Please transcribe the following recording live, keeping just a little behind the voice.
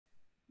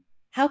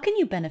How can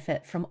you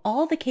benefit from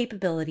all the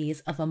capabilities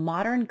of a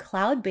modern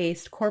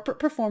cloud-based corporate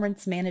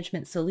performance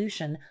management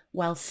solution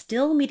while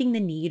still meeting the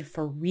need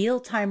for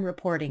real-time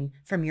reporting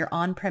from your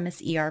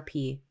on-premise ERP?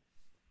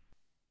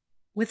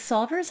 With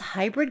Solver's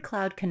hybrid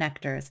cloud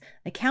connectors,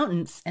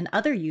 accountants and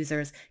other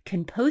users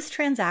can post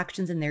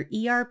transactions in their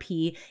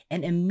ERP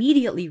and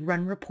immediately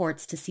run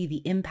reports to see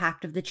the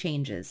impact of the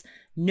changes.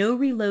 No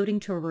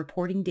reloading to a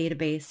reporting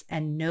database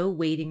and no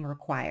waiting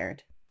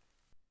required.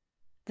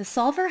 The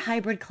Solver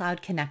Hybrid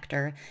Cloud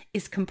Connector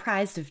is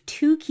comprised of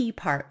two key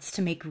parts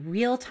to make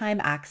real-time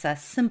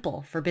access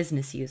simple for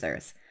business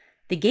users.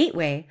 The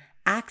gateway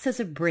acts as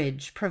a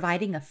bridge,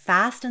 providing a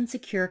fast and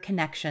secure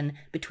connection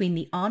between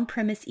the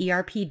on-premise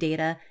ERP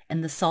data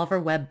and the Solver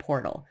web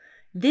portal.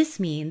 This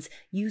means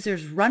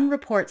users run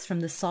reports from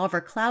the Solver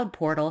Cloud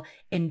portal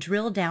and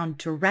drill down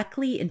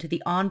directly into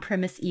the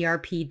on-premise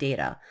ERP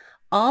data,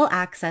 all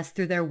accessed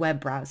through their web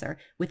browser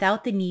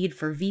without the need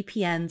for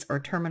VPNs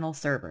or terminal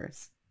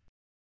servers.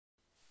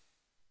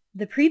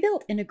 The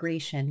pre-built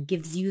integration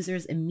gives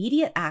users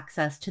immediate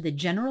access to the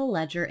general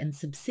ledger and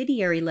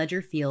subsidiary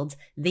ledger fields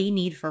they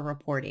need for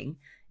reporting.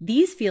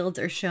 These fields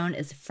are shown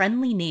as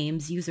friendly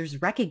names users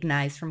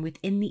recognize from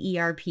within the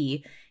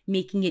ERP,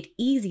 making it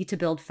easy to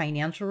build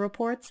financial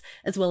reports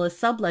as well as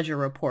subledger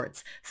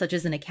reports, such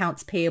as an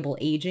accounts payable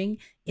aging,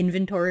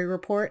 inventory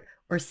report,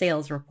 or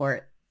sales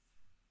report.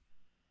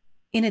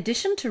 In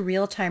addition to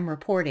real-time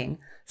reporting,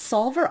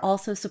 Solver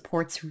also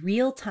supports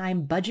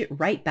real-time budget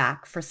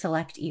write-back for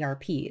select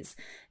ERPs.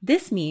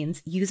 This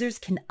means users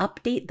can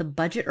update the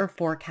budget or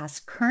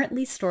forecast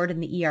currently stored in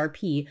the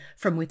ERP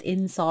from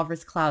within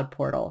Solver's cloud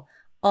portal,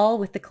 all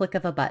with the click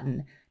of a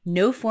button.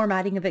 No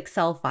formatting of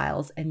Excel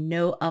files and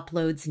no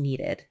uploads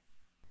needed.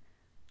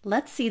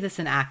 Let's see this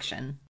in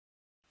action.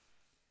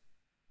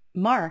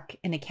 Mark,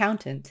 an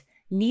accountant,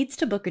 needs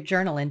to book a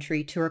journal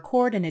entry to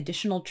record an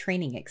additional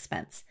training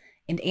expense.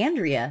 And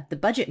Andrea, the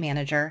budget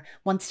manager,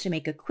 wants to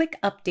make a quick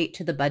update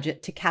to the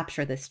budget to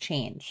capture this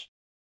change.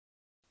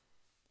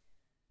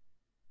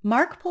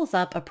 Mark pulls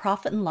up a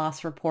profit and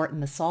loss report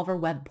in the Solver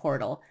web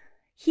portal.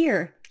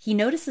 Here, he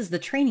notices the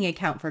training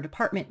account for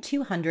Department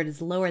 200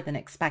 is lower than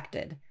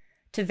expected.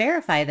 To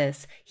verify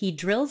this, he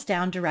drills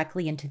down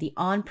directly into the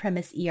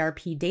on-premise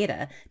ERP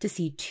data to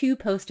see two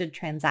posted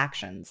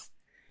transactions.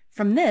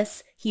 From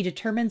this, he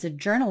determines a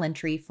journal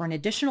entry for an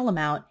additional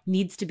amount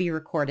needs to be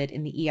recorded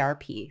in the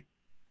ERP.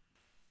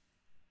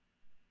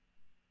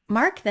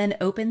 Mark then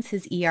opens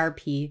his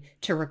ERP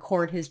to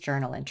record his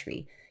journal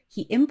entry.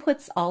 He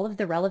inputs all of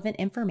the relevant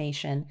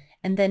information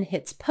and then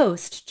hits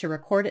Post to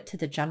record it to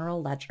the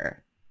general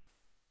ledger.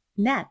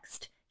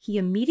 Next, he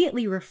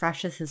immediately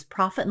refreshes his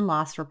profit and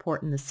loss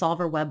report in the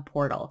Solver web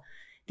portal.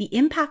 The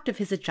impact of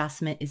his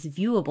adjustment is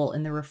viewable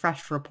in the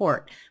refreshed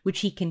report, which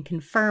he can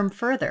confirm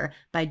further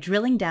by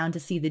drilling down to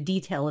see the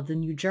detail of the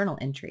new journal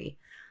entry.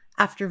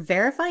 After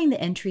verifying the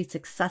entry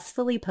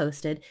successfully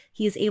posted,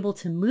 he is able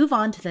to move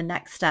on to the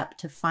next step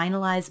to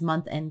finalize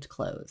month-end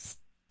close.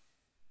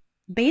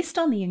 Based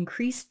on the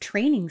increased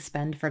training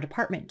spend for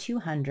Department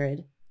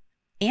 200,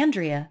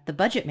 Andrea, the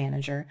budget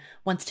manager,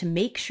 wants to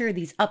make sure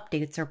these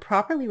updates are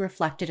properly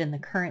reflected in the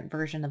current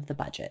version of the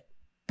budget.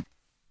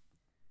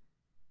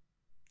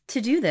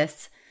 To do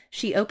this,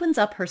 she opens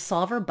up her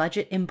Solver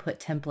budget input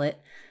template,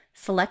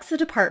 selects the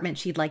department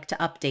she'd like to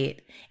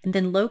update, and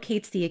then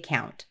locates the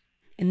account.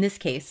 In this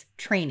case,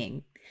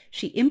 training.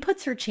 She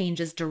inputs her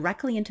changes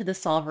directly into the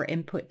Solver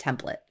input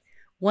template.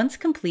 Once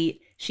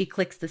complete, she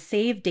clicks the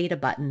Save Data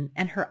button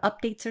and her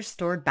updates are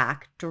stored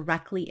back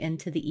directly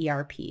into the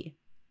ERP.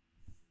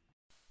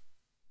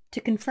 To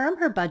confirm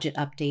her budget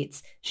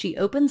updates, she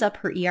opens up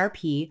her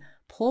ERP,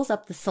 pulls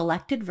up the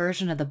selected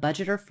version of the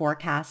budget or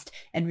forecast,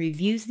 and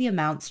reviews the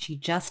amounts she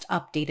just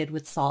updated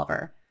with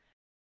Solver.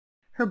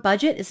 Her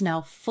budget is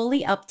now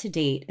fully up to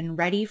date and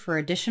ready for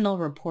additional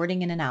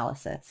reporting and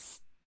analysis.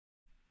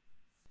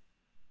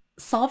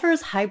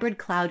 Solver's hybrid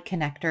cloud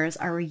connectors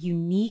are a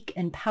unique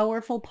and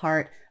powerful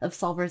part of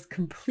Solver's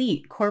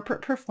complete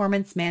corporate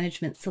performance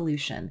management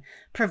solution,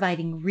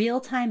 providing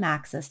real-time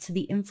access to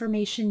the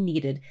information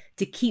needed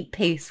to keep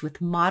pace with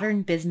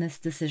modern business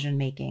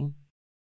decision-making.